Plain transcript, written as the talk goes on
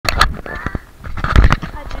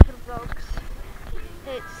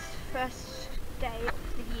first day of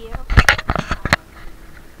the year,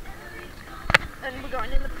 and we're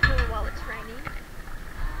going in the pool while it's raining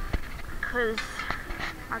because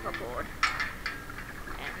I got bored,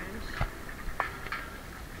 and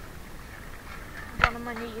one of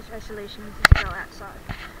my New Year's resolutions is to go outside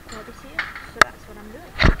more this year, so that's what I'm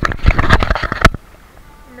doing.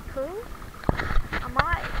 In the pool, I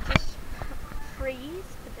might just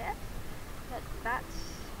freeze to death, but that's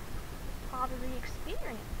part of the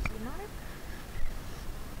experience, you know?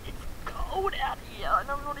 It's cold out here and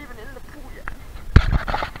I'm not even in the pool yet.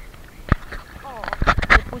 Oh,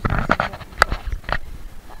 the pool's nice and warm, so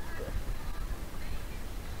that's good.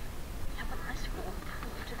 Have a nice warm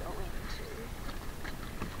pool to go into.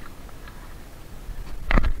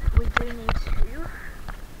 We do need to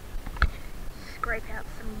scrape out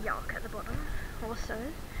some yuck at the bottom. Also,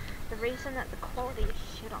 the reason that the quality is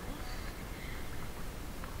shit on this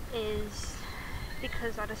is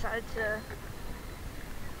because I decided to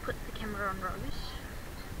put the camera on Rose.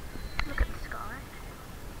 Look at the sky.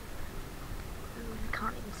 Ooh, you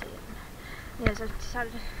can't even see it. Yes, I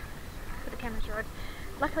decided to put the camera on Rose.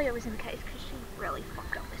 Luckily it was in the case because she really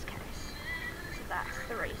fucked up this case. So that's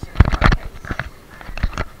the reason for the case.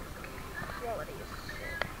 Quality is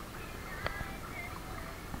shit.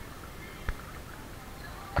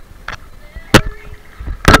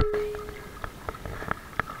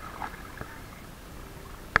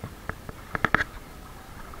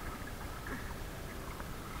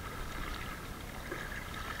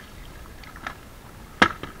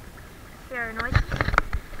 Very noisy.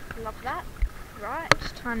 Love that. Right,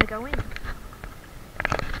 it's time to go in. I'm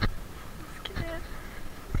scared.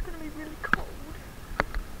 It's gonna be really cold.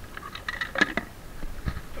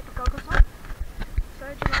 Get the goggles on. So,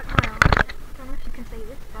 do you like my eye? I don't know if you can see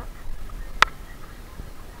this, but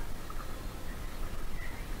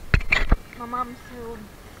my mum threw a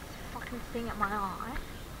fucking thing at my eye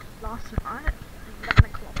last night at 11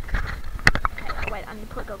 o'clock. Okay, wait, I need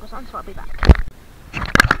to put goggles on, so I'll be back.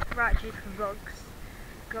 Right, due to vlogs,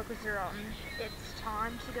 goggles are on. It's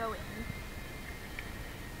time to go in.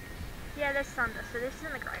 Yeah, there's thunder, so this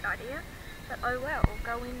isn't a great idea, but oh well,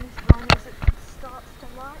 go in as long as it starts to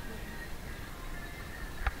lighten.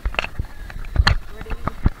 Ready,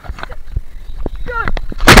 set, go!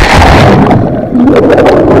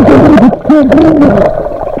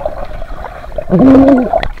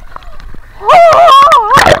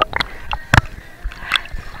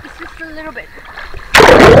 It's just a little bit.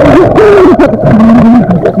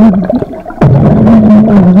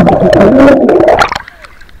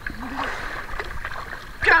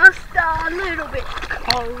 Just a little bit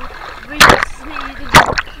cold. We just need to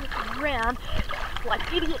kick around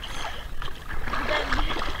like idiots.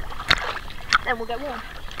 Then we'll get warm.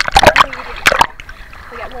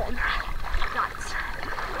 We get warm. That's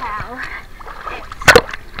how it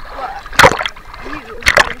works. You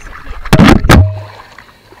can sit here.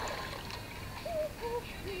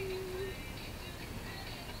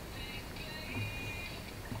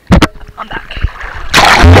 I'm back.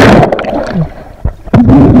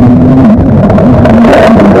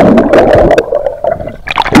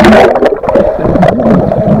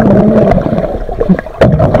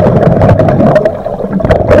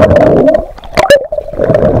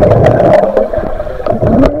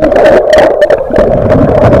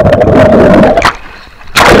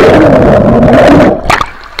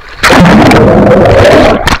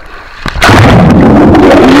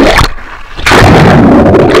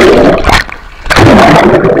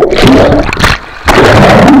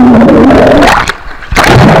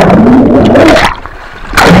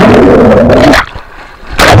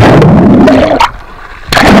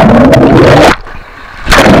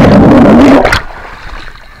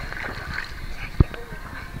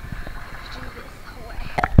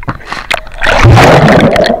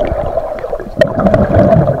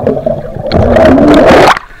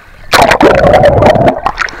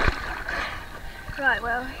 Right,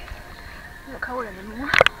 well, I'm not cold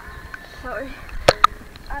anymore, so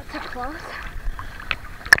I took class.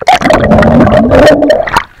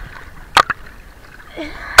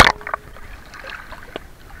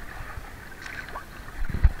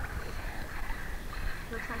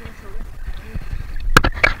 Looks like it's all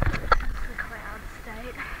the cloud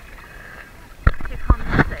state. You can't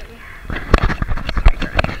see.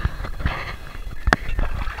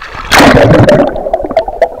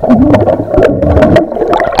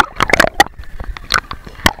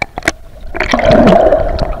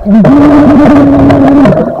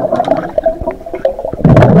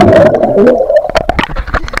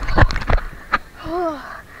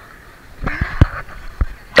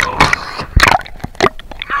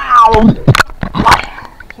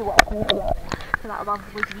 You're welcome. above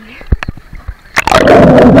Wizzy.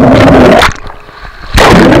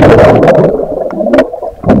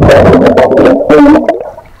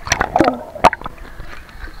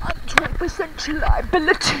 I'm 12%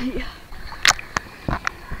 reliability.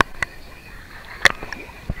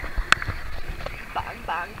 Bang,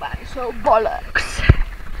 bang, bang, so bollocks.